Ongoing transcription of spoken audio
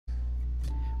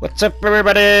What's up,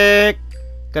 everybody?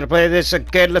 Gonna play this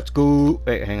again. Let's go.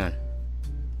 Wait, hang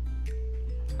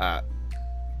on.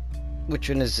 Which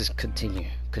one is this? Continue.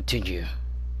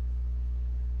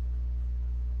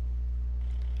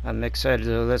 I'm excited.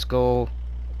 Let's go.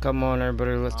 Come on,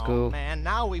 everybody. Let's go. Oh man,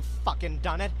 now we've fucking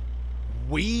done it.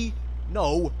 We?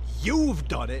 No, you've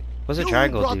done it. What's a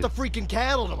triangle, You brought dude? the freaking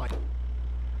cattle to my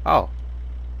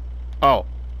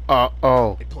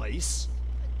place.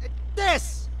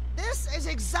 This is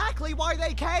exactly why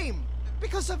they came.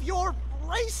 Because of your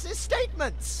racist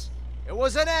statements. It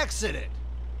was an accident.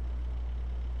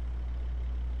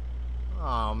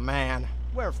 Oh man,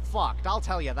 we're fucked, I'll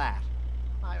tell you that.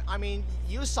 I mean,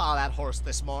 you saw that horse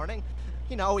this morning.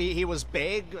 You know, he was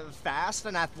big, fast,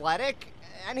 and athletic,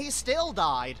 and he still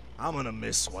died. I'm gonna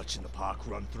miss watching the park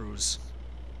run-throughs.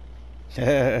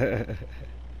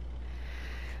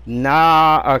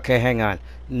 Nah, okay, hang on.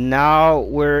 Now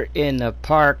we're in a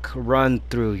park run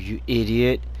through, you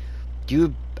idiot.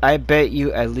 I bet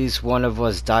you at least one of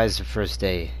us dies the first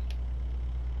day.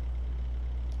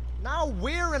 Now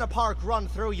we're in a park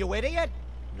run-through, you idiot!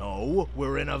 No,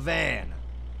 we're in a van.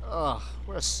 Ugh,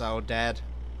 we're so dead.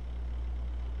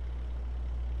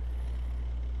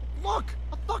 Look!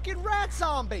 A fucking rat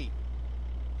zombie!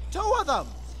 2 of them!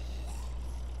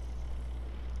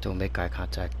 Don't make eye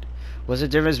contact. What's the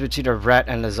difference between a rat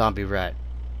and a zombie rat?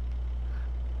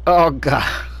 Oh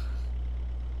god.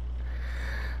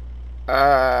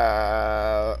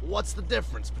 What's the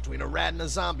difference between a rat and a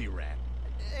zombie rat?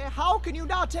 How can you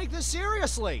not take this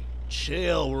seriously?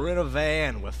 Chill, we're in a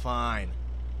van, we're fine.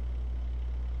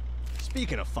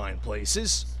 Speaking of fine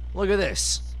places, look at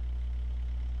this.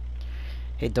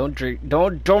 Hey, don't drink.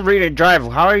 Don't read and drive.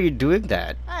 How are you doing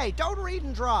that? Hey, don't read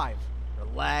and drive.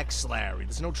 Relax, Larry,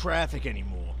 there's no traffic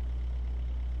anymore.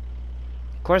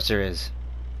 Of course there is.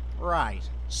 Right,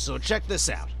 so check this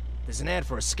out. There's an ad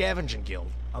for a scavenging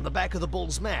guild on the back of the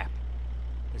Bulls map.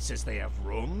 It says they have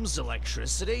rooms,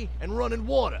 electricity, and running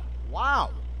water. Wow.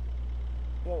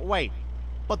 Well, wait,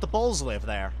 but the Bulls live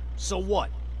there. So what?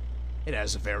 It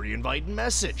has a very inviting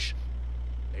message.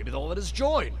 Maybe they'll let us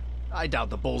join. I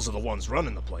doubt the Bulls are the ones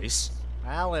running the place.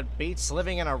 Well, it beats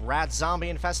living in a rat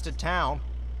zombie-infested town.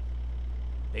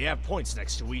 They have points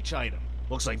next to each item.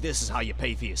 Looks like this is how you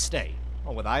pay for your stay.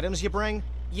 Oh, with items you bring?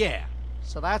 Yeah.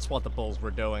 So that's what the Bulls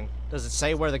were doing. Does it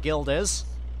say where the guild is?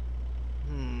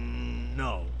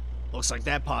 No. Looks like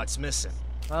that part's missing.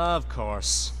 Of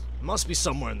course. It must be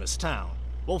somewhere in this town.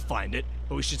 We'll find it,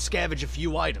 but we should scavenge a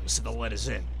few items so they'll let us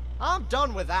in. I'm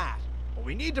done with that. But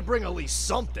we need to bring at least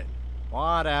something.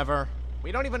 Whatever.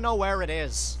 We don't even know where it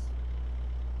is.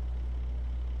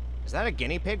 Is that a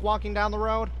guinea pig walking down the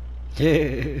road?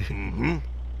 Mm-hmm.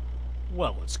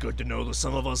 Well, it's good to know that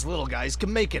some of us little guys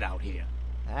can make it out here.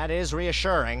 That is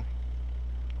reassuring.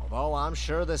 Although I'm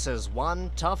sure this is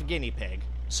one tough guinea pig,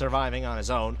 surviving on his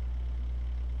own.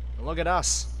 And look at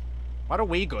us. What are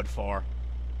we good for?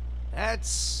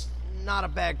 That's not a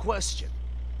bad question.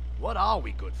 What are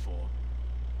we good for?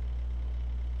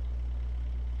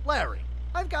 Larry,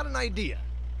 I've got an idea.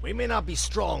 We may not be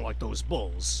strong like those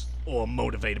bulls, or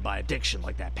motivated by addiction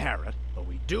like that parrot, but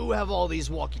we do have all these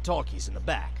walkie-talkies in the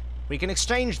back. We can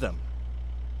exchange them.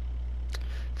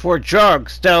 For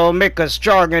drugs that'll make us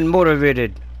strong and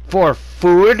motivated. For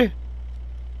food?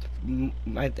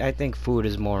 I think food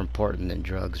is more important than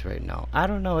drugs right now. I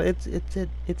don't know.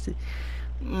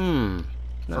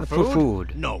 Not for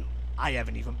food. No, I have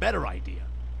an even better idea.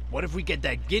 What if we get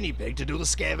that guinea pig to do the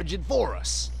scavenging for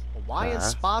us? Well, why in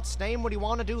Spot's name would he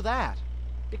want to do that?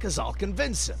 Because I'll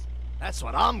convince him. That's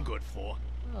what I'm good for.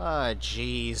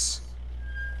 Jeez.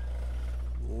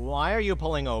 Why are you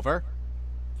pulling over?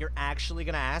 You're actually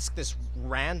gonna ask this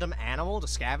random animal to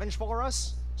scavenge for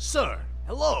us? Sir,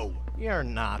 hello. You're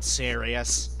not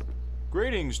serious.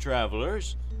 Greetings,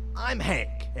 travelers. I'm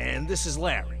Hank, and this is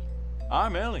Larry.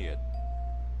 I'm Elliot.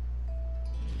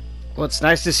 Well, it's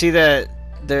nice to see that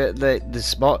the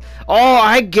small. Oh,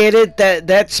 I get it.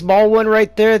 That small one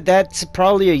right there. That's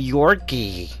probably a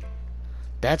Yorkie.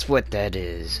 That's what that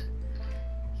is.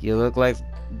 You look like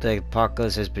the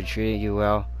apocalypse has been treating you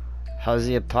well. How's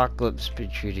the apocalypse been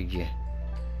treating you?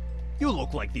 You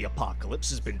look like the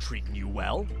apocalypse has been treating you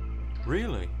well.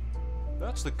 Really?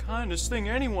 That's the kindest thing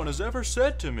anyone has ever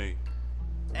said to me.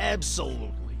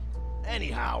 Absolutely.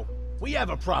 Anyhow, we have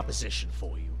a proposition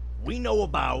for you. We know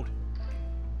about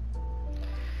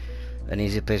An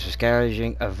easy place for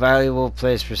scavenging. A valuable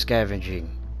place for scavenging.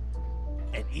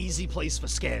 an easy place for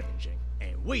scavenging,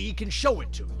 and we can show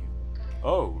it to you.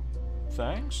 Oh,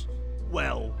 thanks?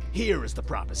 Well, here is the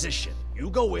proposition. You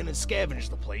go in and scavenge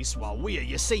the place while we are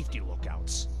your safety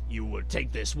lookouts. You would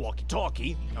take this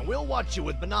walkie-talkie, and we'll watch you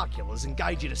with binoculars and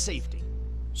guide you to safety.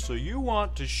 So you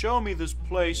want to show me this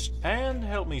place and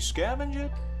help me scavenge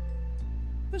it?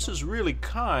 This is really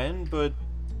kind, but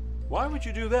why would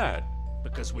you do that?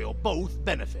 Because we'll both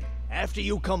benefit. After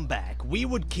you come back, we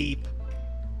would keep...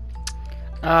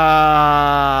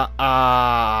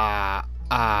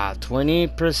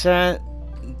 20%?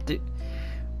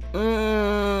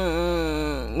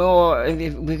 Well,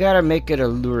 we gotta make it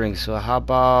alluring, so how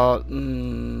about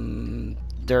 35,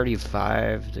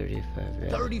 yeah.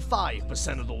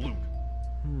 35% of the loot.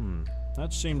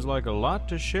 That seems like a lot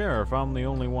to share if I'm the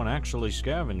only one actually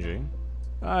scavenging.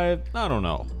 I don't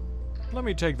know. Let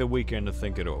me take the weekend to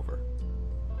think it over.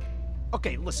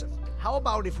 Okay, listen. How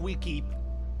about if we keep...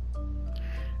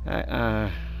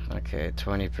 Okay,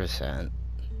 20%.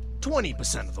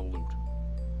 20% of the loot?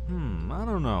 I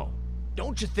don't know.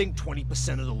 Don't you think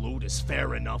 20% of the loot is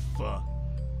fair enough for...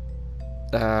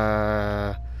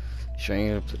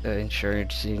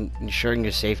 ensuring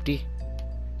your safety?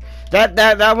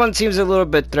 That one seems a little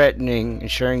bit threatening,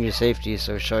 ensuring your safety,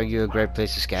 so showing you a great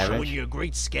place to scavenge. Showing you a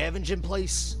great scavenging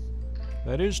place?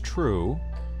 That is true,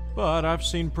 but I've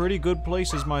seen pretty good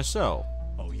places myself.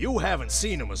 Oh, you haven't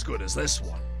seen them as good as this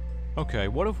one. Okay,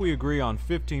 what if we agree on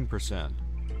 15%?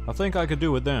 I think I could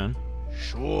do it then.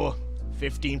 Sure,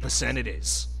 15% it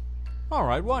is.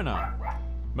 Alright, why not?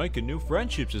 Making new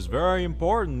friendships is very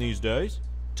important these days.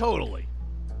 Totally.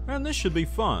 And this should be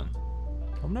fun.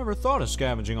 I've never thought of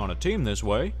scavenging on a team this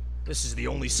way. This is the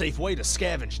only safe way to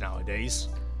scavenge nowadays.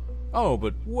 Oh,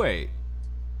 but wait.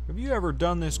 Have you ever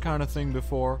done this kind of thing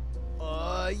before?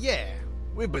 Yeah.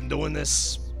 We've been doing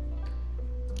this...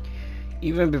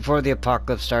 Even before the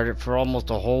apocalypse started, for almost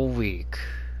a whole week.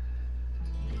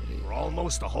 for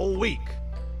almost a whole week.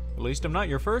 At least I'm not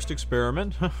your first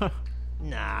experiment.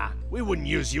 Nah, we wouldn't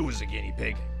use you as a guinea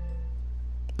pig.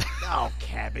 Oh,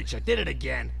 Cabbage, I did it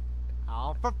again.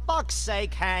 Oh, for fuck's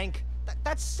sake, Hank.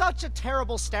 That's such a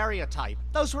terrible stereotype.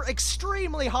 Those were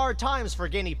extremely hard times for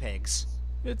guinea pigs.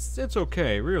 It's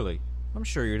okay, really. I'm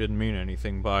sure you didn't mean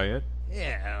anything by it.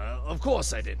 Yeah, of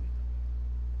course I didn't.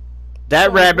 That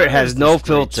So rabbit where has is no this great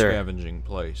filter. Scavenging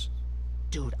place.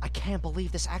 Dude, I can't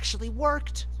believe this actually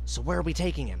worked. So where are we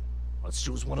taking him? Let's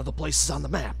choose one of the places on the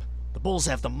map. The bulls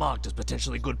have them marked as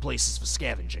potentially good places for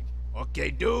scavenging. Okay,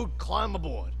 dude, climb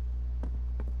aboard.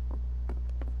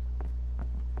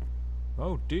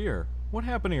 Oh dear, what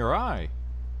happened to your eye?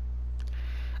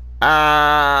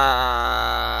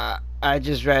 I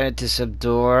just ran into some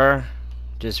door.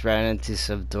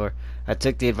 I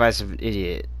took the advice of an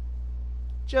idiot.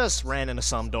 Just ran into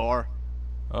some door.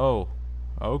 Oh,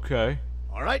 okay.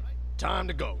 Alright, time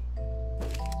to go.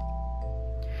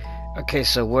 Okay,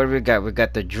 so what do we got? We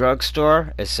got the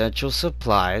drugstore, essential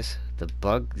supplies,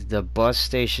 the bus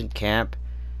station camp.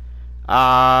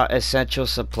 Essential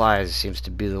supplies seems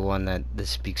to be the one that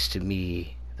speaks to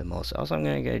me the most. Also, I'm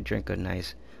gonna get a drink of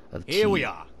tea. Here we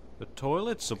are. The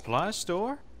toilet supply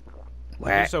store? I What?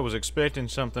 guess I was expecting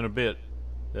something a bit,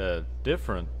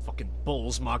 different. Fucking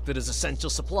bulls marked it as essential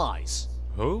supplies.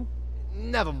 Who?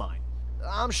 Never mind.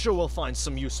 I'm sure we'll find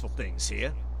some useful things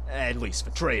here. At least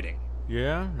for trading.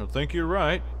 Yeah, I think you're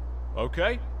right.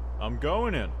 Okay, I'm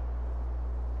going in.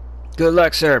 Good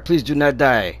luck, sir. Please do not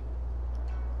die.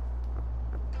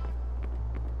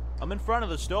 I'm in front of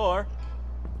the store.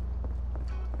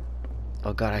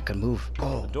 Oh god, I can move.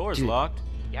 Oh, The door's dude. locked.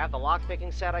 You have the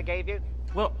lockpicking set I gave you?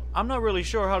 Well, I'm not really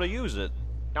sure how to use it.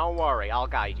 Don't worry, I'll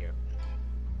guide you.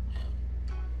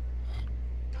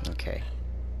 Okay.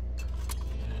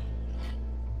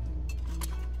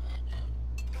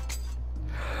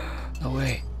 No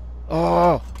way.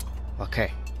 Oh.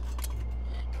 Okay.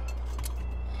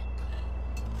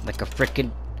 Like a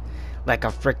frickin' That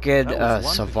was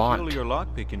one savant. peculiar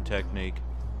lockpicking technique.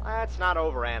 Let's not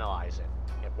overanalyze it.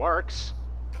 It works.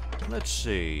 Let's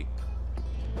see.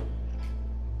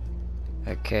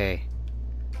 Okay.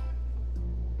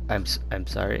 I'm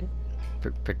sorry.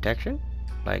 Protection?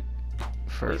 Like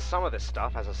At for least some of this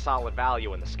stuff has a solid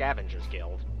value in the Scavengers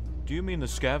Guild. Do you mean the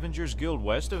Scavengers Guild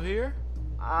west of here?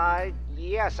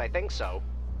 Yes, I think so.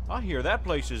 I hear that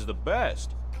place is the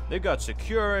best. They've got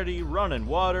security, running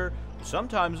water,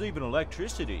 sometimes even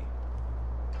electricity.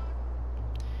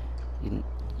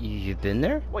 you've been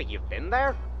there? Wait, you've been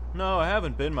there? No, I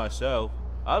haven't been myself.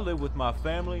 I live with my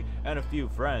family and a few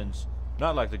friends.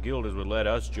 Not like the guilders would let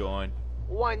us join.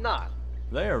 Why not?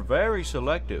 They are very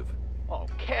selective. Oh,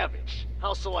 Cabbage.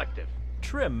 How selective?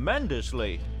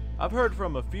 Tremendously. I've heard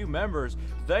from a few members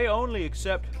they only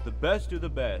accept the best of the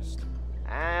best.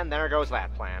 And there goes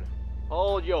that plan.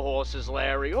 Hold your horses,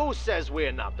 Larry. Who says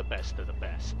we're not the best of the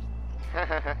best?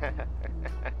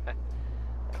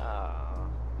 Oh.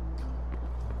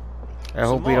 I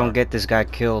hope we more. don't get this guy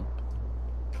killed.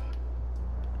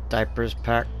 Diapers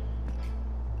pack.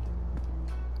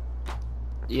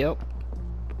 Yep.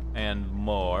 And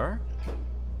more.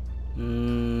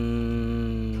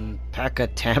 Pack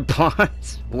of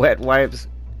tampons. Wet wipes.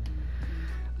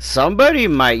 Somebody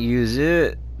might use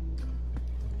it.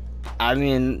 I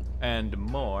mean... And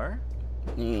more.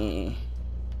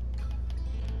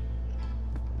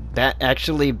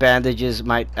 Actually, bandages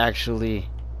might actually...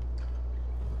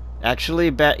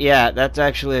 yeah, that's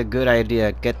actually a good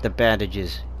idea. Get the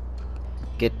bandages.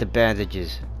 Get the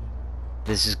bandages.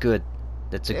 This is good.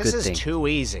 That's a good This thing. is too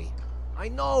easy. I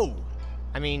know.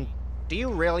 I mean, do you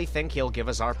really think he'll give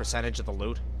us our percentage of the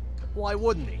loot? Why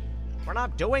wouldn't he? We're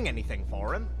not doing anything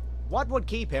for him. What would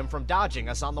keep him from dodging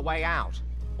us on the way out?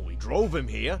 Well, we drove him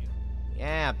here.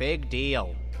 Yeah, big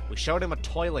deal. We showed him a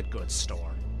toilet goods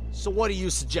store. So what are you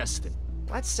suggesting?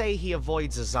 Let's say he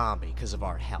avoids a zombie because of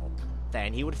our help.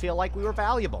 Then he would feel like we were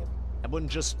valuable and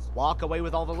wouldn't just walk away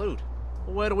with all the loot.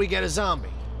 Where do we get a zombie?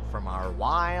 From our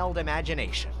wild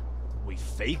imagination. We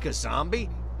fake a zombie?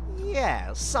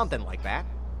 Yeah, something like that.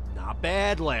 Not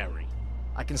bad, Larry.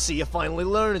 I can see you finally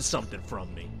learning something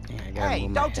from me. Yeah, I gotta Hey,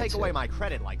 move my don't take headset. away my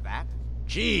credit like that.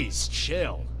 Jeez,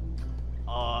 chill.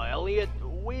 Elliot,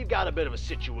 we've got a bit of a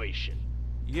situation.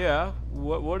 Yeah,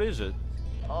 what is it?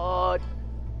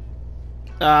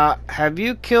 Have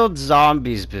you killed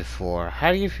zombies before?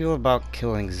 How do you feel about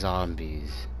killing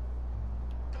zombies?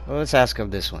 Well, let's ask him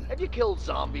this one. Have you killed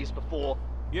zombies before?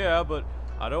 Yeah, but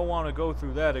I don't want to go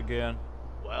through that again.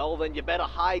 Well, then you better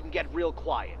hide and get real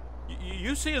quiet.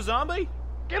 You see a zombie?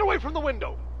 Get away from the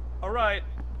window! Alright,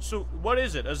 so what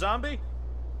is it, a zombie?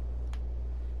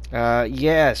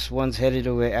 Yes, one's headed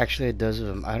away. Actually, a dozen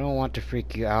of them. I don't want to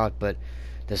freak you out, but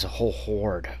there's a whole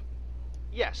horde.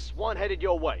 Yes, one headed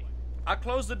your way. I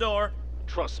closed the door.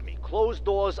 Trust me, closed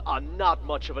doors are not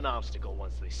much of an obstacle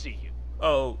once they see you.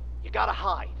 Oh, You gotta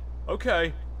hide.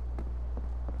 okay.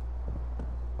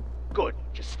 Good,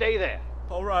 just stay there.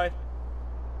 Alright.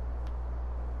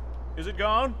 Is it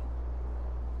gone?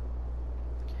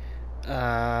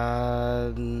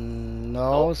 No.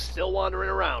 Oh, still wandering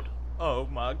around. Oh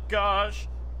my gosh.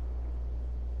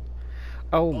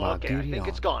 Oh my Okay, I goody think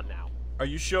it's gone now. Are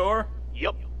you sure?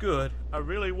 Yep, Good. I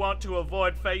really want to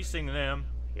avoid facing them.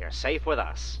 You're safe with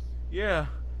us. Yeah,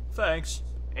 thanks.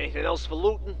 anything else for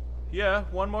looting? Yeah,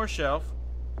 one more shelf.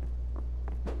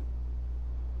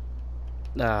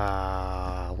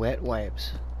 Wet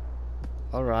wipes.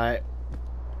 Alright.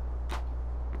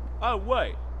 Oh,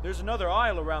 wait. There's another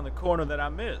aisle around the corner that I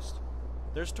missed.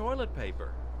 There's toilet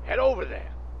paper. Head over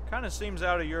there. Kinda seems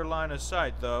out of your line of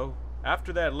sight, though.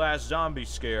 After that last zombie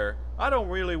scare, I don't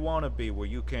really want to be where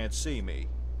you can't see me.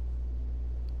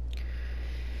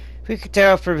 We can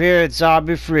tell from here it's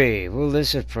zombie free. We'll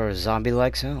listen for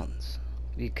zombie-like sounds.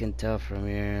 We can tell from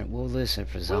here. We'll listen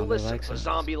for We'll zombie-like listen for sounds.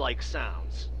 zombie-like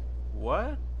sounds.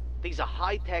 What? These are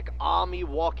high-tech army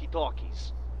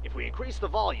walkie-talkies. If we increase the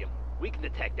volume, we can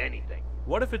detect anything.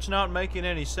 What if it's not making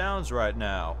any sounds right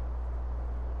now?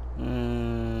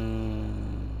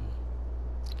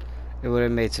 It would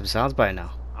have made some sounds by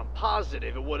now. I'm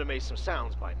positive it would have made some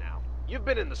sounds by now. You've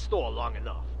been in the store long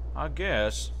enough. I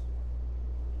guess.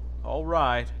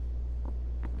 Alright.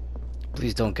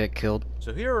 Please don't get killed.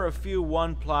 So here are a few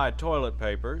one-ply toilet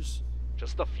papers.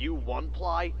 Just a few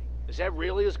one-ply? Is that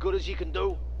really as good as you can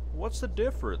do? What's the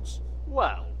difference?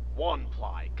 Well,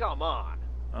 one-ply, come on.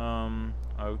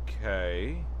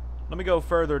 Okay. Let me go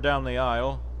further down the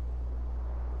aisle.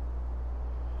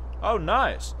 Oh,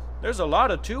 nice. There's a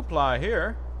lot of two-ply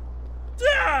here.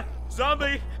 Yeah!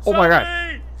 Zombie! Oh my God.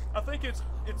 Zombie! I think it's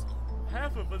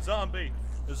half of a zombie.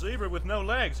 A zebra with no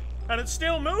legs. And it's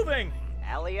still moving!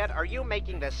 Elliot, are you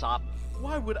making this up?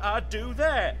 Why would I do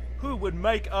that? Who would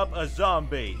make up a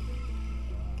zombie?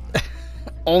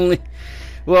 Only,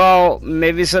 well,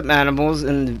 maybe some animals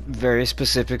in very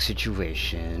specific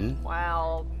situation.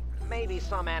 Well, maybe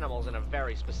some animals in a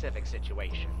very specific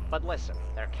situation. But listen,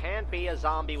 there can't be a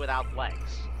zombie without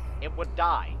legs. It would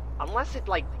die. Unless it,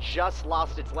 like, just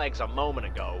lost its legs a moment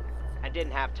ago and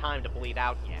didn't have time to bleed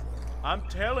out yet. I'm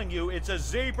telling you, it's a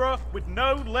zebra with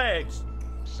no legs.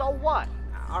 So what?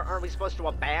 Aren't we supposed to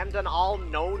abandon all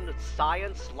known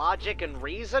science, logic, and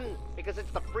reason? Because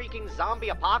it's the freaking zombie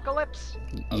apocalypse?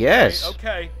 Yes.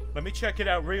 Okay, let me check it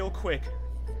out real quick.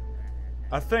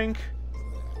 I think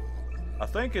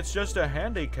it's just a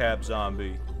handicap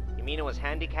zombie. You mean it was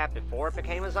handicapped before it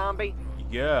became a zombie?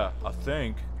 Yeah, I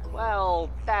think. Well,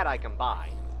 that I can buy.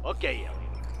 Okay,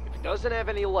 Elliot. If it doesn't have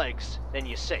any legs, then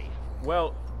you're safe.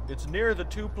 Well, it's near the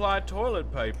two-ply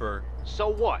toilet paper. So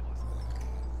what?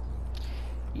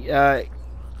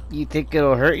 You think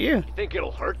it'll hurt you? You think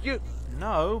it'll hurt you?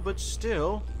 No, but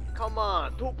still. Come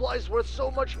on, 2 plies worth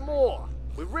so much more.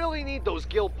 We really need those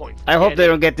guild points. I hope they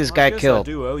don't get this I guy guess killed.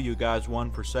 I do owe you guys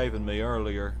one for saving me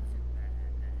earlier.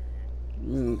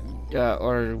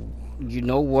 Or, you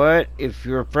know what? If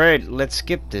you're afraid, let's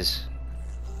skip this.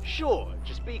 Sure,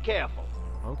 just be careful.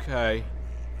 Okay.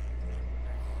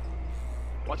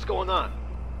 What's going on?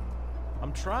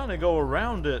 I'm trying to go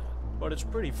around it, but it's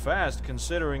pretty fast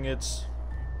considering it's...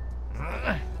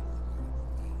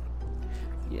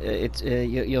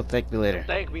 You'll thank me later.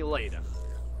 Thank me later.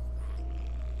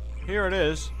 Here it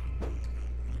is.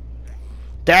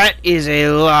 That is a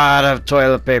lot of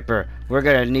toilet paper. We're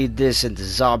gonna need this in the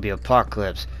zombie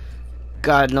apocalypse.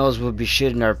 God knows we'll be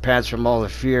shitting our pants from all the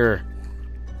fear.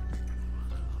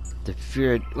 The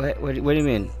fear. What do you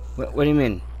mean? What do you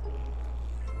mean?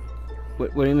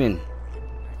 What do you mean?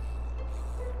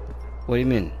 What do you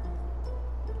mean?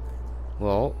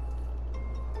 Well.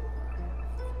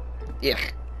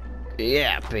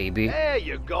 Yeah, baby. There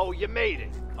you go, you made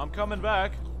it. I'm coming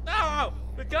back. No!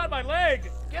 It got my leg!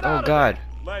 Get Oh out of God.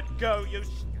 Let go, you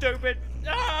stupid!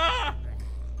 Ah!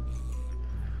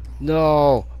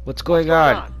 No. What's going there.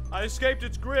 on? I escaped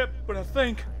its grip, but I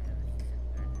think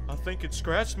it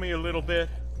scratched me a little bit.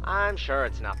 I'm sure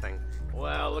it's nothing.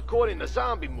 Well, according to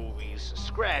zombie movies,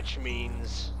 scratch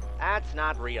means... That's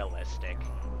not realistic.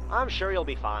 I'm sure you'll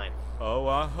be fine. Oh,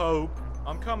 I hope.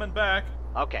 I'm coming back.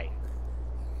 Okay.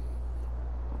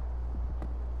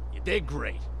 You did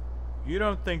great. You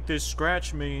don't think this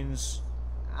scratch means...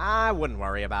 I wouldn't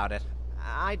worry about it.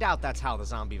 I doubt that's how the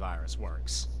zombie virus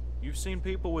works. You've seen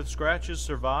people with scratches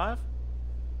survive?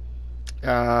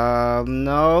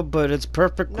 No, but it's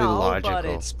perfectly No, logical. but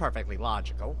it's perfectly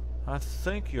logical. I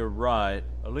think you're right.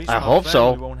 At least I my hope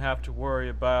so. family won't have to worry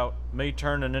about me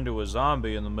turning into a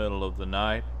zombie in the middle of the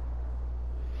night.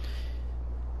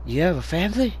 You have a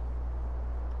family?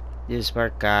 You're a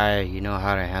smart guy. You know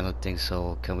how to handle things.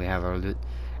 So can we have our loot?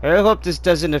 I really hope this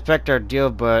doesn't affect our deal,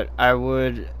 but I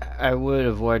would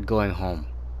avoid going home.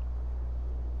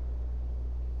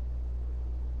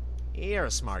 You're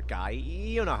a smart guy.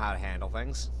 You know how to handle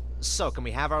things. So, can we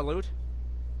have our loot?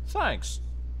 Thanks.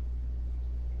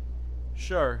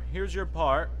 Sure, here's your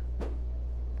part.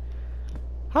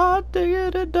 Hot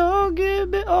digging it, don't give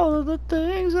me all of the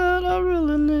things that I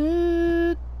really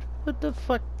need. What the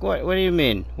fuck? What do you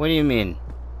mean? What do you mean?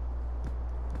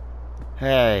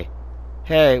 Hey,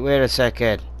 wait a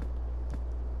second.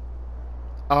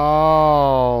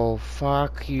 Oh,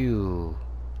 fuck you.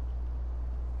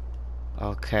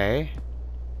 Okay.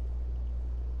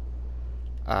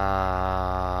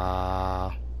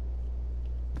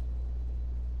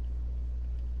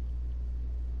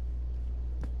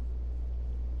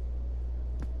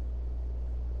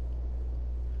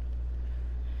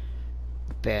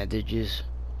 Bandages.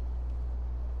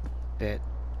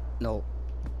 No.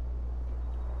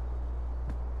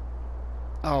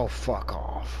 Oh, fuck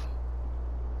off.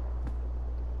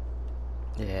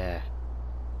 Yeah.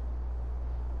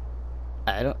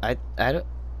 I don't,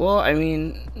 well, I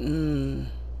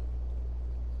mean,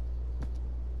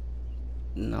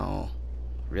 no.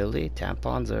 Really?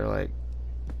 Tampons are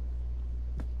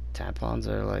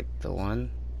like the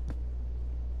one?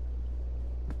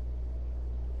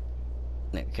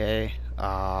 Okay,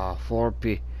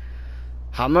 4P.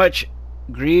 How much?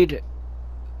 Agreed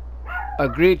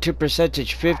to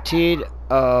percentage 15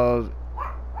 of...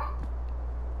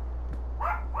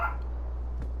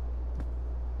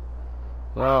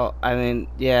 Well, I mean,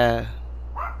 yeah.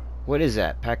 What is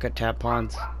that? Pack of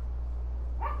tampons?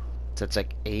 So it's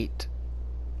like 8.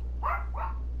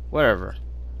 Whatever.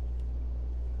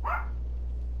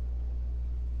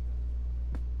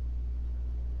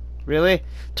 Really?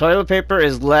 Toilet paper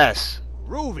is less.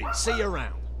 Ruby, see you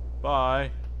around.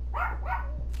 Bye.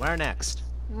 Where next?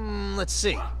 Let's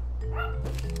see.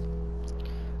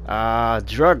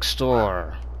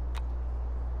 Drugstore.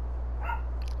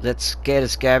 Let's get a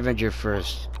scavenger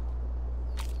first.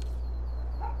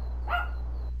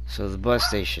 So the bus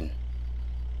station.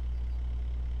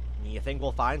 You think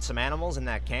we'll find some animals in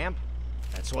that camp?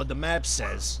 That's what the map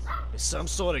says. It's some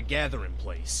sort of gathering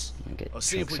place. I'll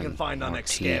see if we can find our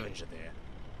next scavenger there.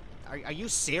 Are you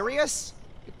serious?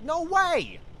 No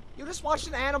way! You just watched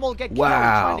an animal get killed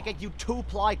Wow. trying to get you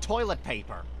 2-ply toilet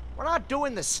paper. We're not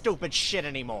doing this stupid shit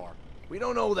anymore. We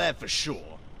don't know that for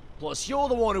sure. Plus, you're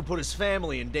the one who put his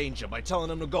family in danger by telling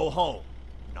him to go home.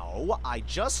 No, I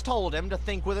just told him to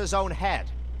think with his own head.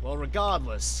 Well,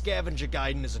 regardless, scavenger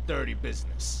guiding is a dirty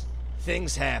business.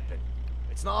 Things happen.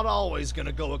 It's not always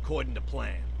gonna go according to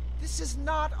plan. This is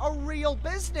not a real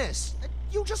business.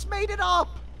 You just made it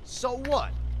up. So what?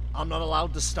 I'm not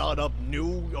allowed to start up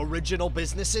new, original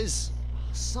businesses?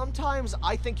 Sometimes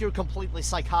I think you're completely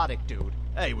psychotic, dude.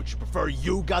 Hey, would you prefer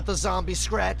you got the zombie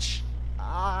scratch?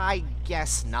 I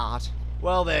guess not.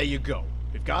 Well, there you go.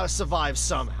 We've got to survive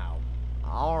somehow.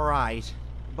 Alright.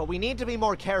 But we need to be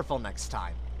more careful next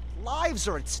time. Lives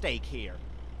are at stake here.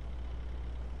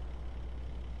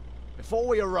 Before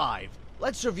we arrive,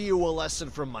 let's review a lesson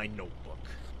from my notebook.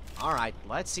 Alright,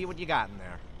 let's see what you got in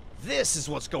there. This is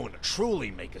what's going to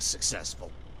truly make us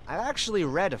successful. I've actually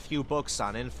read a few books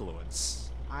on influence.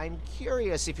 I'm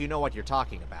curious if you know what you're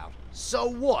talking about. So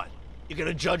what? You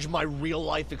gonna judge my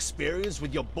real-life experience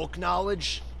with your book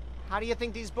knowledge? How do you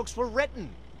think these books were written?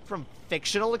 From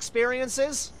fictional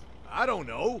experiences? I don't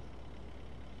know.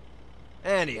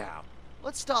 Anyhow,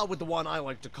 let's start with the one I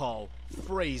like to call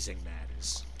phrasing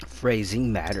matters.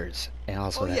 Phrasing matters. And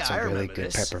also, Oh, that's yeah, I a really remember good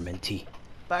this. peppermint tea.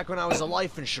 Back when I was a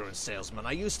life insurance salesman,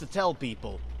 I used to tell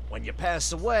people, when you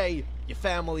pass away, your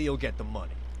family will get the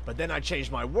money. But then I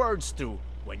changed my words to,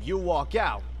 when you walk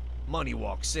out, money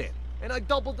walks in. And I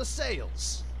doubled the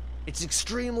sales. It's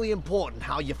extremely important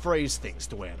how you phrase things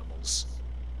to animals.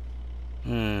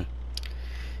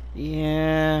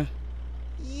 Yeah.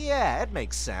 Yeah, it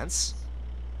makes sense.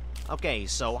 Okay,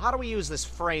 so how do we use this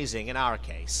phrasing in our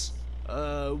case?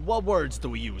 What words do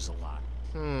we use a lot?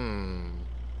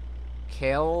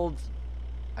 Killed?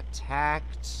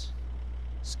 Attacked?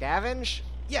 Scavenge?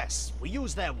 Yes, we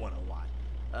use that one a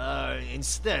lot.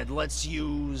 Instead, let's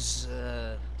use,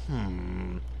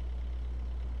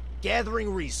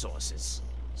 gathering resources.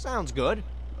 Sounds good.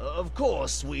 Of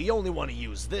course, we only want to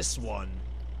use this one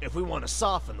if we want to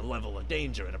soften the level of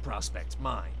danger in a prospect's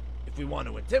mind. If we want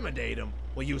to intimidate him,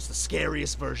 we'll use the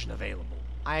scariest version available.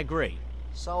 I agree.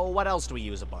 So what else do we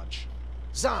use a bunch?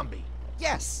 Zombie.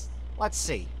 Yes. Let's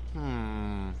see.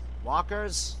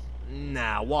 Walkers?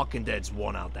 Nah, Walking Dead's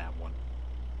won out that one.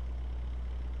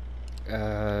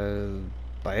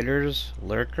 Biters?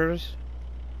 Lurkers?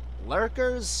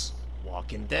 Lurkers?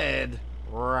 Walking Dead.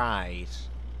 Right.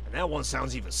 And that one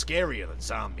sounds even scarier than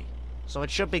zombie. So it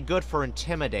should be good for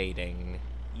intimidating.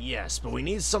 Yes, but we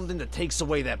need something that takes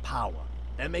away that power.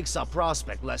 That makes our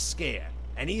prospect less scared,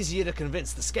 and easier to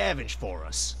convince to scavenge for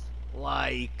us.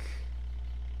 Like...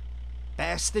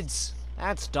 bastards?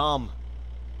 That's dumb.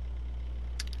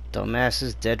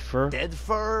 Dumbasses, dead fur? Dead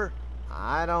fur?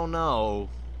 I don't know.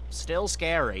 Still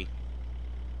scary.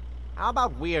 How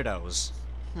about weirdos?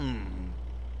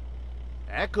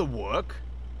 That could work.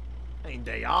 I mean,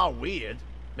 they are weird.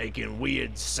 Making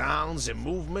weird sounds and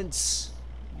movements.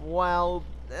 Well,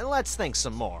 let's think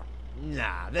some more.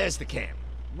 Nah, there's the camp.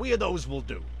 Weirdos will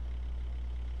do.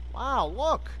 Wow,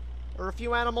 look. There are a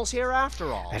few animals here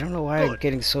after all. I don't know why I'm Good.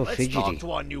 getting so Let's fidgety. talk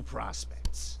to our new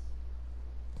prospects.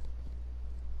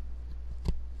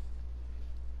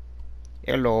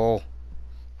 Hello.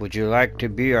 Would you like to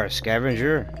be our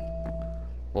scavenger?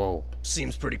 Whoa.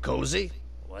 Seems pretty cozy.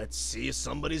 Let's see if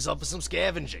somebody's up for some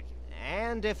scavenging.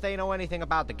 And if they know anything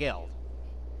about the guild.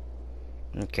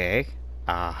 Okay.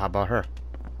 How about her?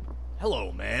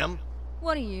 Hello, ma'am.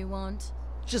 What do you want?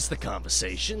 Just the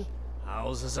conversation.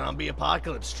 How's the zombie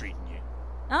apocalypse treating you?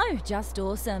 Oh, just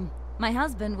awesome. My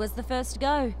husband was the first to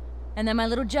go. And then my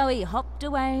little Joey hopped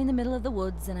away in the middle of the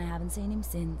woods and I haven't seen him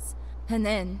since. And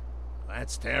then...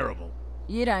 That's terrible.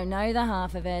 You don't know the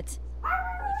half of it.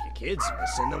 If your kid's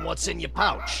missing, then what's in your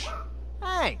pouch?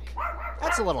 Hank,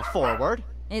 that's a little forward.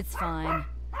 It's fine.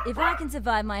 If I can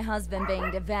survive my husband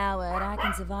being devoured, I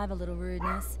can survive a little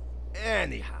rudeness.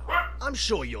 Anyhow, I'm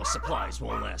sure your supplies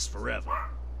won't last forever.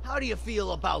 How do you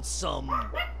feel about some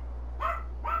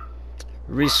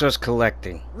Resource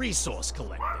collecting. resource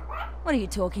collecting? What are you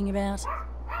talking about?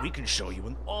 We can show you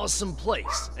an awesome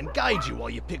place and guide you while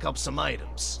you pick up some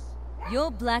items.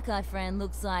 Your black eye friend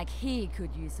looks like he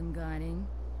could use some guiding.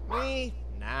 Me?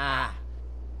 Nah.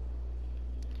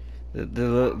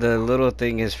 The little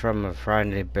thing is from a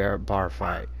Friday bar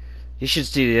fight. You should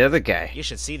see the other guy. You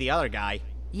should see the other guy.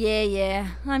 Yeah,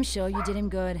 I'm sure you did him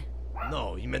good.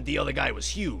 No, you meant the other guy was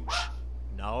huge.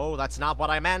 No, that's not what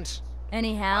I meant.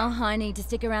 Anyhow, I need to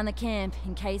stick around the camp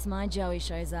in case my Joey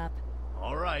shows up.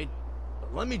 Alright,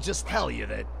 but let me just tell you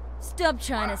that... Stop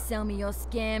trying to sell me your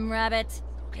scam, rabbit.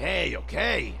 Okay.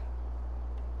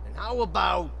 And how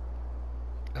about...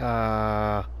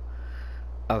 A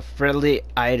friendly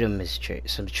item is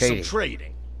some trading. some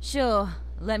trading? Sure,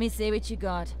 let me see what you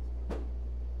got.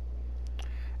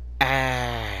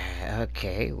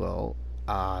 Okay, well,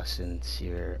 since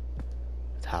you're...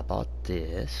 How about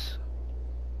this?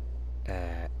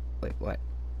 Wait, what?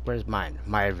 Where's mine?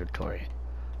 My inventory.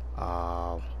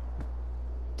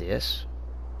 this.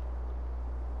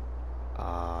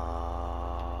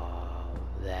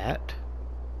 That.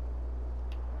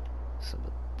 Some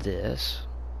of this.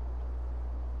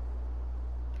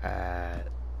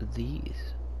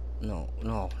 These. No.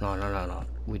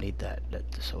 We need that.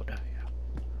 That's the soda. Yeah.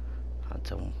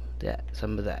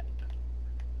 Some of that.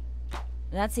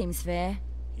 That seems fair.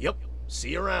 Yep.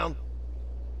 See you around.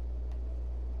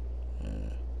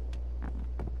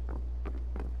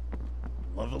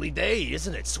 Lovely day,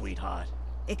 isn't it, sweetheart?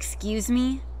 Excuse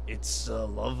me? It's a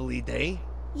lovely day.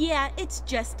 Yeah, it's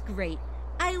just great.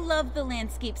 I love the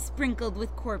landscape sprinkled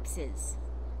with corpses.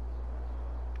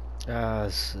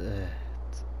 That's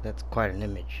quite an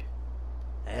image.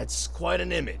 That's quite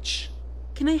an image.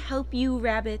 Can I help you,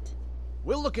 Rabbit?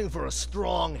 We're looking for a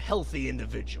strong, healthy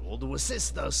individual to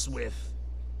assist us with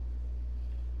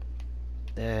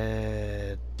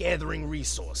gathering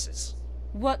resources.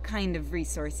 What kind of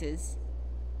resources?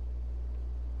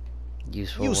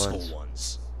 Useful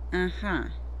ones. Uh-huh.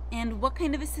 And what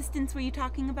kind of assistance were you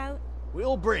talking about?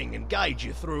 We'll bring and guide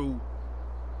you through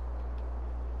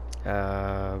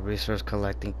resource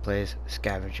collecting place,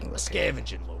 scavenging a location.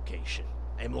 scavenging location.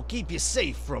 And we'll keep you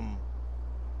safe from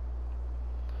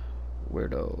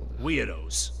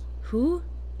weirdos. Who?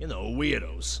 You know,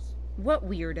 weirdos. What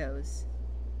weirdos?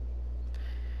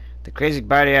 The crazy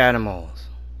body animals.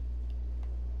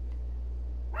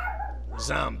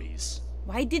 Zombies.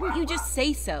 Why didn't you just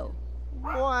say so?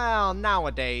 Well,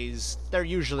 nowadays, they're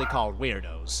usually called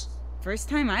weirdos. First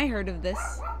time I heard of this.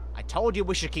 I told you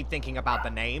we should keep thinking about the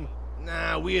name.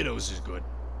 Nah, weirdos is good.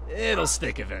 It'll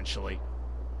stick eventually.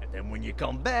 And then when you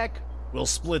come back, we'll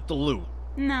split the loot.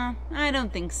 No, I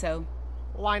don't think so.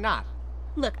 Why not?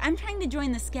 Look, I'm trying to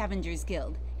join the Scavengers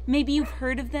Guild. Maybe you've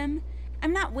heard of them?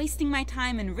 I'm not wasting my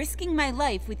time and risking my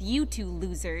life with you two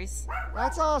losers.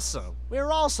 That's awesome.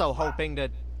 We're also hoping to...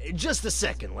 Just a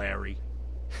second, Larry.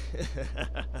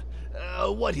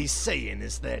 What he's saying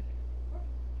is that...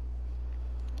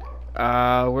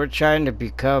 We're trying to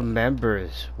become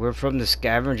members. We're from the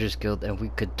Scavengers Guild and we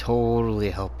could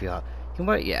totally help you out. You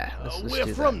know what? Yeah, let's we're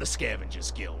do from that. the Scavengers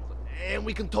Guild, and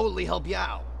we can totally help you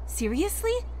out.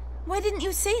 Seriously? Why didn't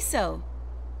you say so?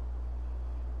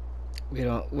 We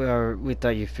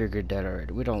thought you figured that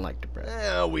already. We don't like to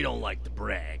brag. We don't like to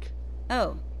brag.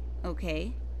 Oh,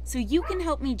 okay. So you can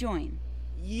help me join.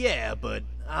 Yeah, but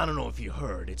I don't know if you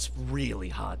heard, it's really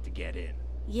hard to get in.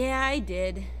 Yeah, I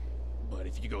did. But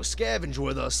if you go scavenge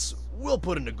with us, we'll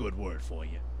put in a good word for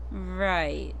you.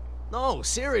 Right. No,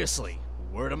 seriously.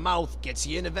 Word of mouth gets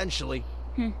you in eventually.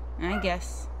 I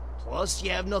guess. Plus,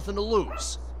 you have nothing to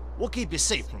lose. We'll keep you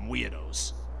safe from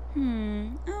weirdos.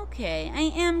 Okay.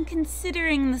 I am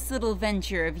considering this little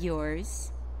venture of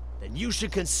yours. Then you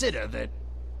should consider that...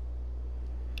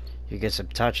 You get some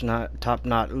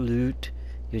top-notch loot.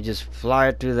 You just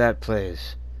fly through that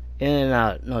place. In and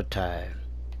out, no time.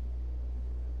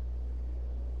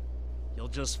 You'll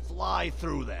just fly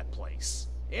through that place.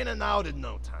 In and out in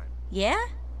no time. Yeah?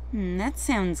 That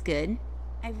sounds good.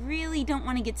 I really don't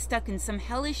want to get stuck in some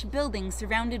hellish building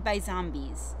surrounded by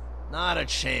zombies. Not a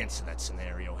chance of that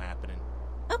scenario happening.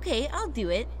 Okay, I'll do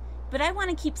it. But I want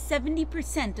to keep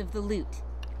 70% of the loot.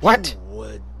 What?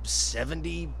 Would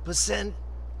 70%?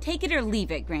 Take it or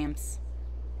leave it, Gramps.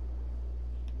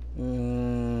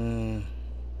 You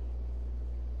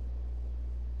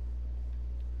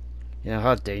know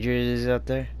how dangerous it is out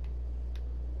there?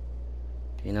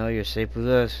 You know you're safe with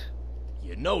us.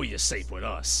 You know you're safe with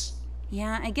us.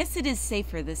 Yeah, I guess it is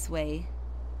safer this way.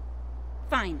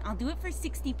 Fine, I'll do it for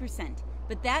 60%,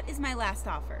 but that is my last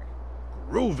offer.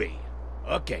 Groovy.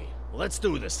 Okay, let's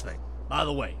do this thing. By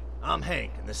the way, I'm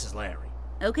Hank and this is Larry.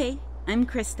 Okay, I'm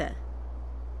Krista.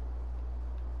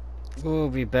 We'll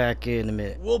be back in a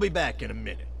minute. We'll be back in a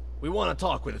minute. We want to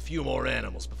talk with a few more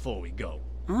animals before we go.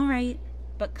 All right,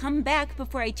 but come back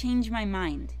before I change my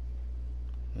mind.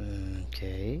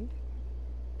 Okay.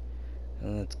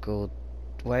 Let's go.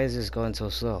 Why is this going so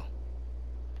slow?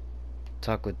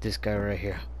 Talk with this guy right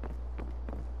here.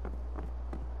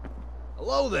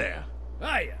 Hello there.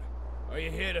 Hiya. Are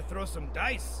you here to throw some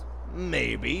dice?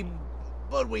 Maybe,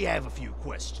 but we have a few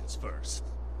questions first.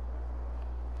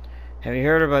 Have you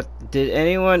heard about... Did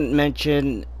anyone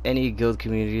mention any guild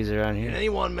communities around Did here?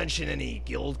 anyone mention any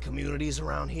guild communities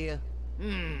around here?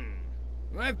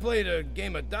 I played a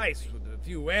game of dice with a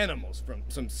few animals from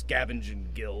some scavenging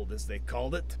guild, as they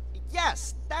called it.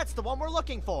 Yes, that's the one we're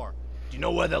looking for. Do you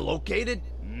know where they're located?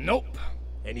 Nope.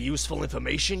 Any useful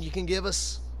information you can give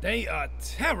us? They are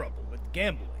terrible with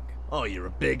gambling. Oh, you're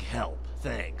a big help.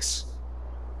 Thanks.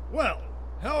 Well,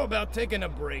 how about taking a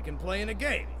break and playing a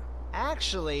game?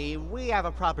 Actually, we have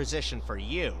a proposition for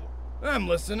you. I'm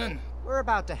listening. We're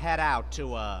about to head out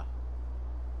to,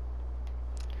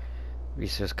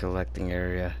 Resource collecting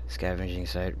area, scavenging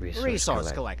site,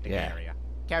 resource collecting area.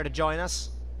 Care to join us?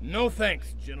 No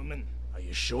thanks, gentlemen. Are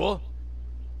you sure?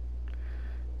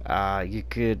 You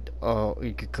could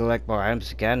collect more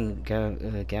items again.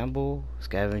 Gamble.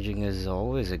 Scavenging is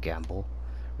always a gamble.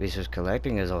 Resource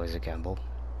collecting is always a gamble.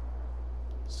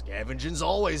 Scavenging's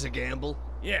always a gamble.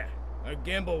 Yeah, a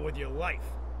gamble with your life.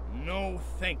 No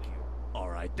thank you.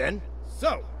 Alright then.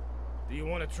 So, do you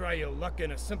want to try your luck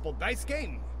in a simple dice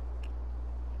game?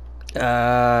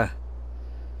 Sure,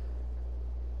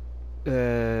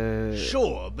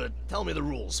 but tell me the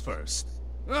rules first.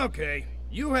 Okay,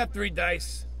 you have 3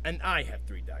 dice, and I have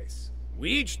 3 dice.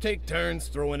 We each take turns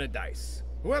throwing a dice.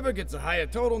 Whoever gets a higher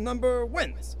total number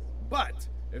wins. But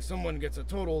if someone gets a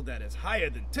total that is higher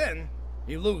than 10,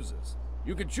 he loses.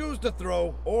 You can choose to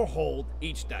throw or hold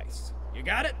each dice. You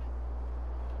got it?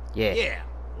 Yeah. Yeah.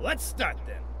 Let's start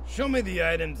then. Show me the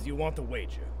items you want to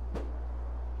wager.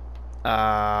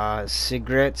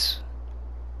 Cigarettes.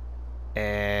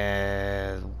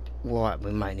 And what?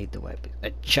 We might need the weapon.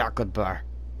 A chocolate bar.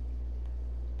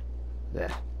 There.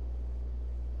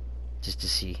 Just to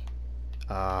see.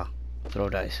 Throw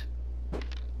dice.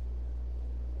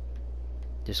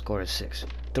 Your score is 6.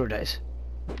 Throw dice.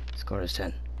 Score is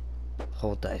 10.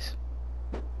 Hold dice.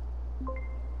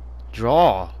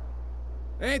 Draw.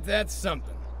 Ain't that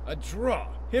something? A draw.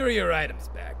 Here are your items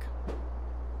back.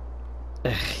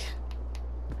 They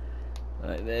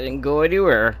didn't go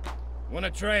anywhere. Wanna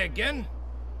try again?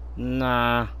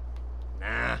 Nah.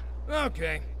 Nah.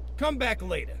 Okay. Come back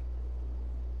later.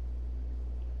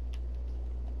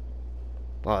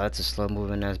 Wow, that's a slow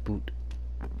moving ass boot.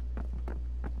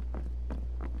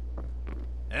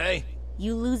 Hey.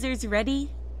 You losers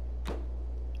ready?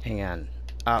 Hang on.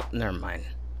 Oh, never mind.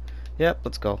 Yep,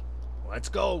 let's go. Let's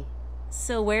go.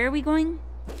 So where are we going?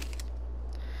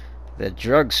 The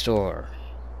drugstore.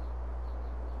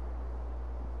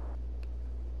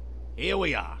 Here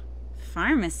we are.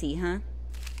 Pharmacy, huh?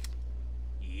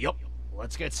 Yup.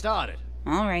 Let's get started.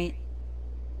 All right.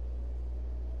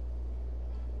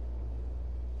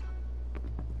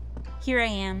 Here I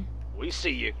am. We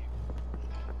see you.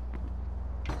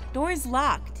 Door's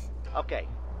locked. Okay,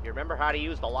 you remember how to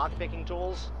use the lockpicking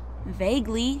tools?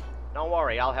 Vaguely. Don't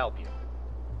worry, I'll help you.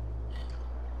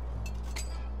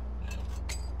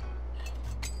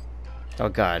 Oh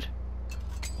god.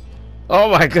 Oh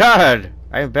my god!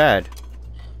 I am bad.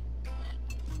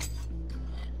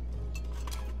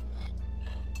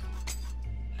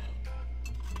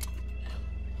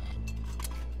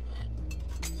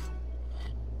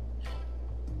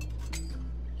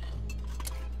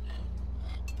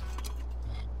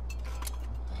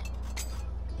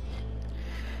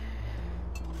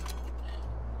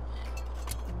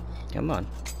 Come on.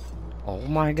 Oh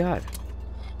my god.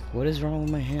 What is wrong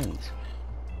with my hands?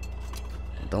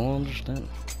 I don't understand.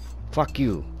 Fuck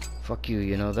you. Fuck you,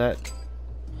 you know that?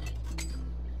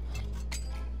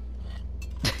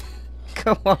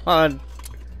 Come on.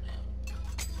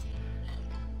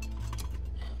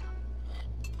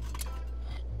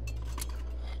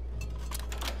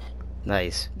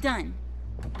 Nice. Done.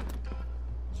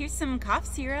 Here's some cough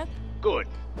syrup. Good.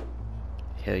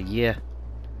 Hell yeah.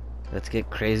 Let's get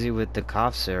crazy with the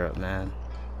cough syrup, man.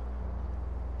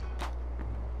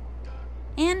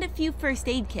 And a few first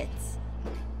aid kits.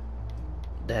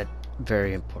 That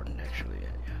very important, actually.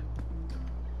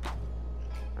 Yeah.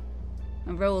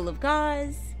 A roll of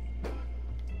gauze.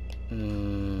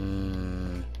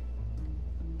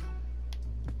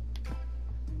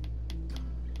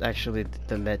 Actually,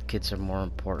 the med kits are more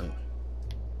important.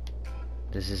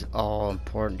 This is all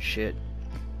important shit.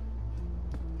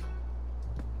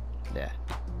 Yeah.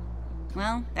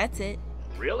 Well, that's it.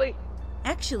 Really?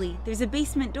 Actually, there's a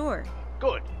basement door.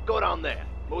 Good. Go down there.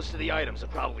 Most of the items are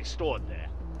probably stored there.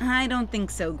 I don't think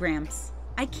so, Gramps.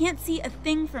 I can't see a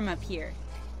thing from up here.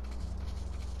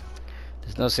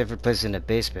 There's no safer place in the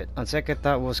basement. On second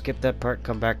thought, we'll skip that part,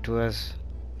 come back to us.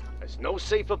 There's no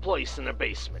safer place than a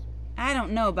basement. I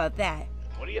don't know about that.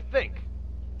 What do you think?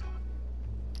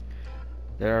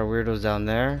 There are weirdos down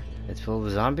there. It's filled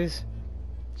with zombies?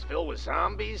 It's filled with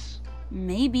zombies?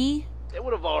 Maybe. They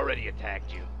would have already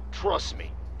attacked you. Trust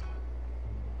me.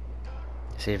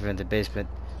 Safer in the basement.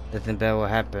 Nothing bad will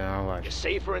happen, I'll You're watch.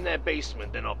 safer in that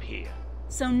basement than up here.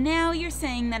 So now you're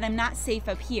saying that I'm not safe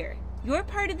up here. Your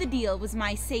part of the deal was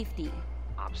my safety.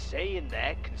 I'm saying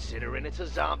that, considering it's a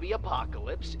zombie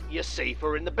apocalypse, you're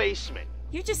safer in the basement.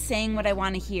 You're just saying what I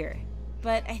want to hear.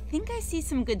 But I think I see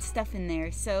some good stuff in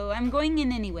there, so I'm going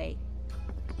in anyway.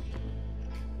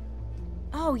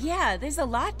 Oh yeah, there's a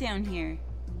lot down here.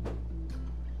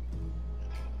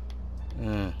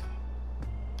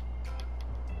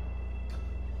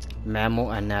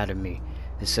 Mammal anatomy.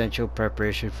 Essential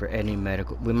preparation for any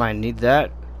medical. We might need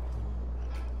that.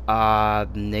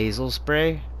 Nasal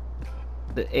spray.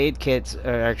 The aid kits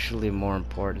are actually more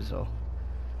important, so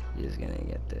you're just gonna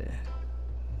get the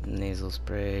nasal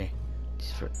spray.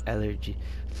 Just for allergy.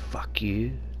 Fuck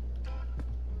you.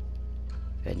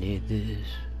 I need this.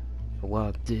 I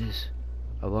want this.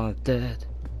 I want that.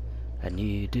 I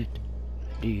need it.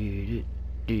 I need it.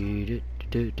 Need it.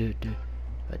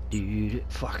 I need it.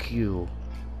 Fuck you.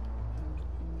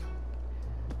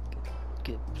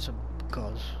 Get some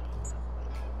calls.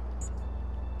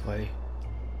 Why?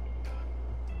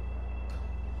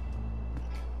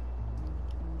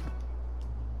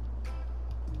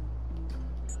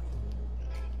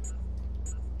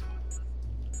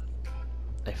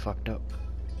 I fucked up.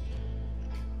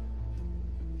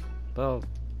 Well,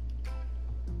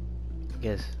 I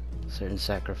guess certain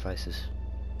sacrifices.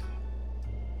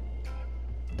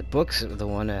 The books are the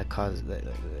one that caused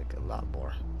like a lot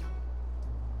more.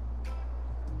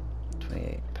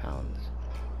 28 pounds.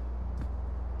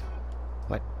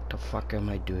 What the fuck am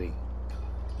I doing?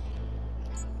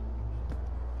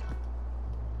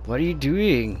 What are you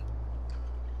doing?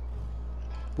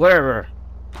 Whatever.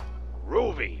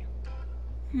 Ruby!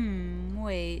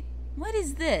 Wait. What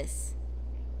is this?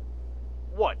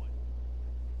 What?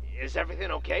 Is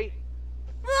everything okay?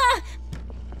 Ah!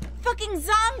 Fucking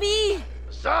zombie!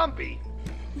 Zombie!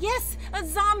 Yes, a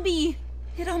zombie!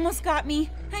 It almost got me.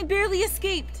 I barely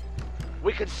escaped.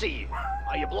 We can see you.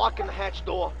 Are you blocking the hatch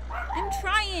door? I'm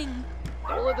trying.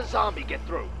 Don't let the zombie get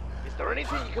through. Is there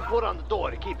anything you can put on the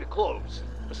door to keep it closed,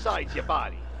 besides your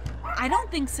body? I don't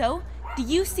think so. Do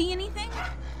you see anything?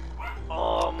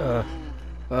 No.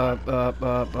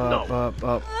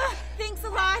 Thanks a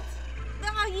lot.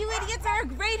 Oh, you idiots are a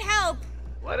great help.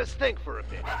 Let us think for a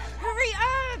bit. Hurry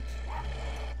up!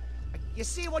 You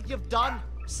see what you've done?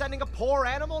 Sending a poor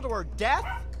animal to her death?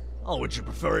 Oh, would you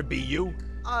prefer it be you?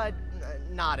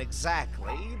 Not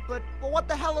exactly, but what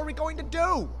the hell are we going to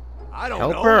do? I don't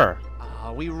Help know. her.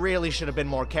 We really should have been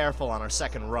more careful on our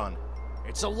second run.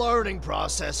 It's a learning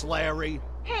process, Larry.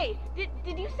 Hey, did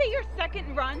you say your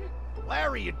second run?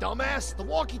 Larry, you dumbass, the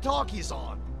walkie-talkie's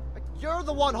on. You're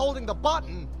the one holding the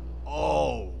button.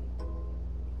 Oh.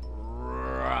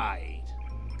 Right.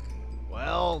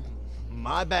 Well,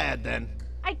 my bad then.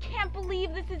 I can't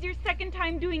believe this is your second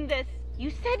time doing this. You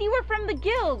said you were from the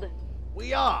guild.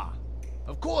 We are.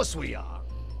 Of course we are.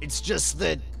 It's just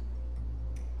that...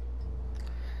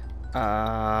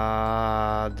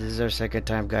 This is our second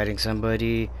time guiding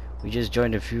somebody. We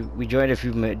joined a few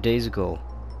days ago.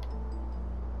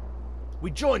 We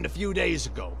joined a few days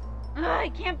ago. I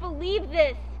can't believe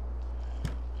this.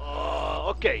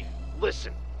 Okay.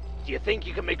 Listen. Do you think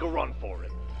you can make a run for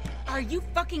it? Are you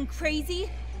fucking crazy?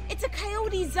 It's a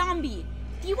coyote zombie.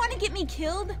 Do you want to get me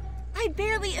killed? I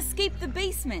barely escaped the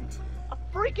basement. A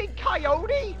freaking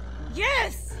coyote?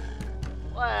 Yes!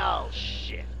 Well,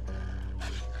 shit.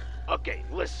 Okay,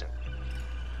 listen.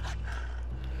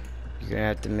 You're gonna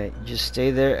have to just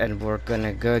stay there, and we're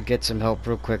gonna go get some help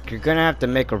real quick. You're gonna have to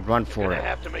make a run for You're it. gonna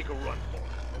have to make a run for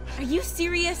it. Are you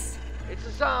serious? It's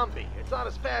a zombie. It's not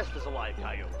as fast as a live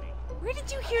coyote. Where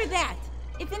did you hear that?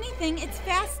 If anything, it's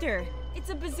faster. It's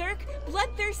a berserk,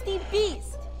 bloodthirsty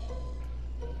beast.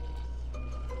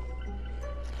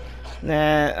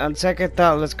 Nah, on second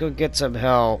thought, let's go get some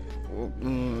help.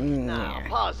 Nah,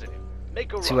 positive.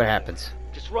 Make a run. See what for it. happens.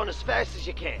 Just run as fast as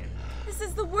you can. This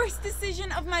is the worst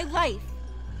decision of my life.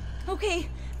 Okay,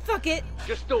 fuck it.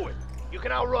 Just do it. You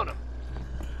can outrun him.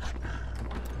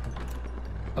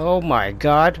 Oh my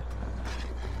god.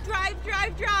 Drive,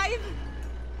 drive, drive!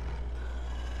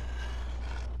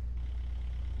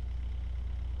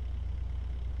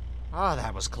 Ah,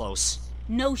 that was close.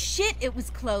 No shit, it was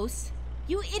close.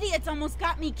 You idiots almost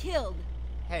got me killed.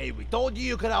 Hey, we told you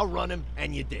you could outrun him,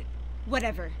 and you did.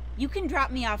 Whatever. You can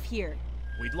drop me off here.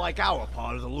 We'd like our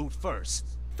part of the loot first.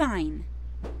 Fine.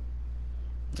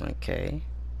 Okay.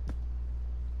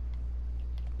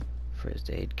 First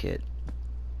aid kit.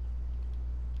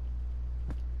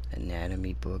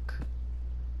 Anatomy book.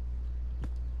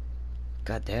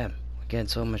 God damn, we're getting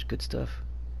so much good stuff.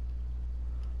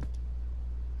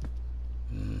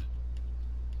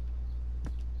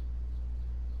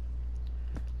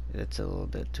 That's a little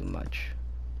bit too much.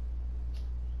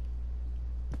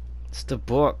 It's the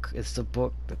book. It's the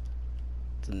book.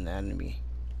 It's anatomy.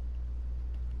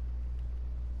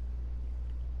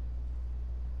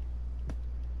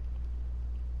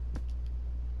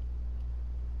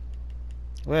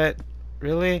 What?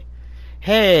 Really?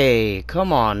 Hey,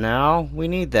 come on now. We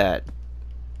need that.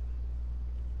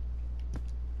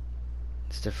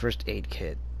 It's the first aid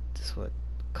kit. That's what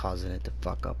causing it to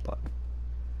fuck up.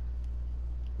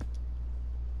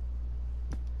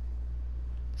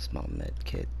 Small med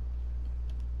kit.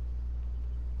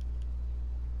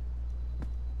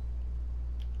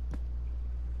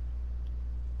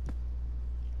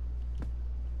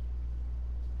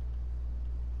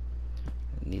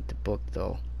 I need the book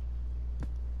though.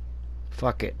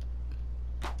 Fuck it.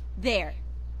 There.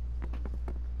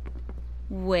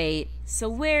 Wait, so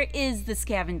where is the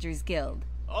Scavengers Guild?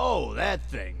 Oh, that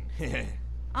thing.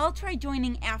 I'll try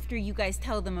joining after you guys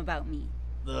tell them about me.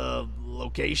 The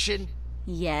location?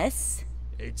 Yes?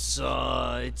 It's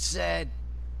at...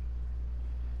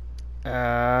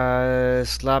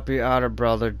 Sloppy Otter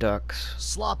Brother Ducks.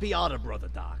 Sloppy Otter Brother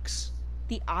Docks.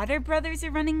 The Otter brothers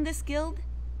are running this guild?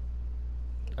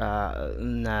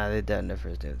 Nah, they died on the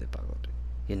first day of the apocalypse.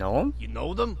 You know them? You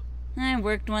know them? I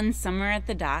worked one summer at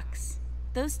the docks.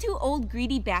 Those two old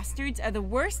greedy bastards are the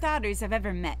worst otters I've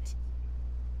ever met.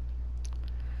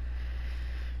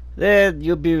 Then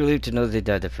you'll be relieved to know they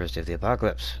died the first day of the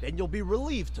apocalypse. Then you'll be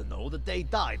relieved to know that they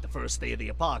died the first day of the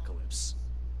apocalypse.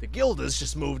 The Guilders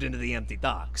just moved into the empty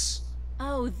docks.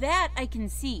 Oh, that I can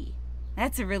see.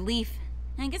 That's a relief.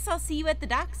 I guess I'll see you at the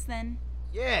docks then.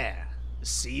 Yeah,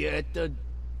 see you at the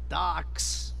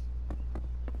docks.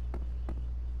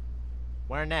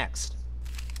 Where next?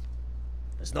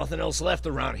 There's nothing else left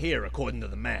around here according to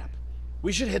the map.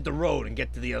 We should hit the road and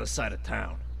get to the other side of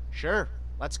town. Sure,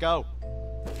 let's go.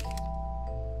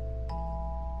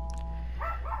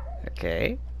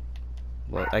 Okay.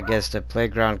 Well, I guess the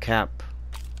playground camp.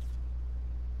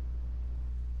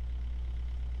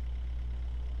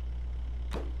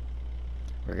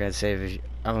 We're gonna save it.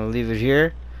 I'm gonna leave it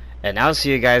here, and I'll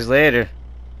see you guys later.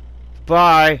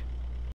 Bye.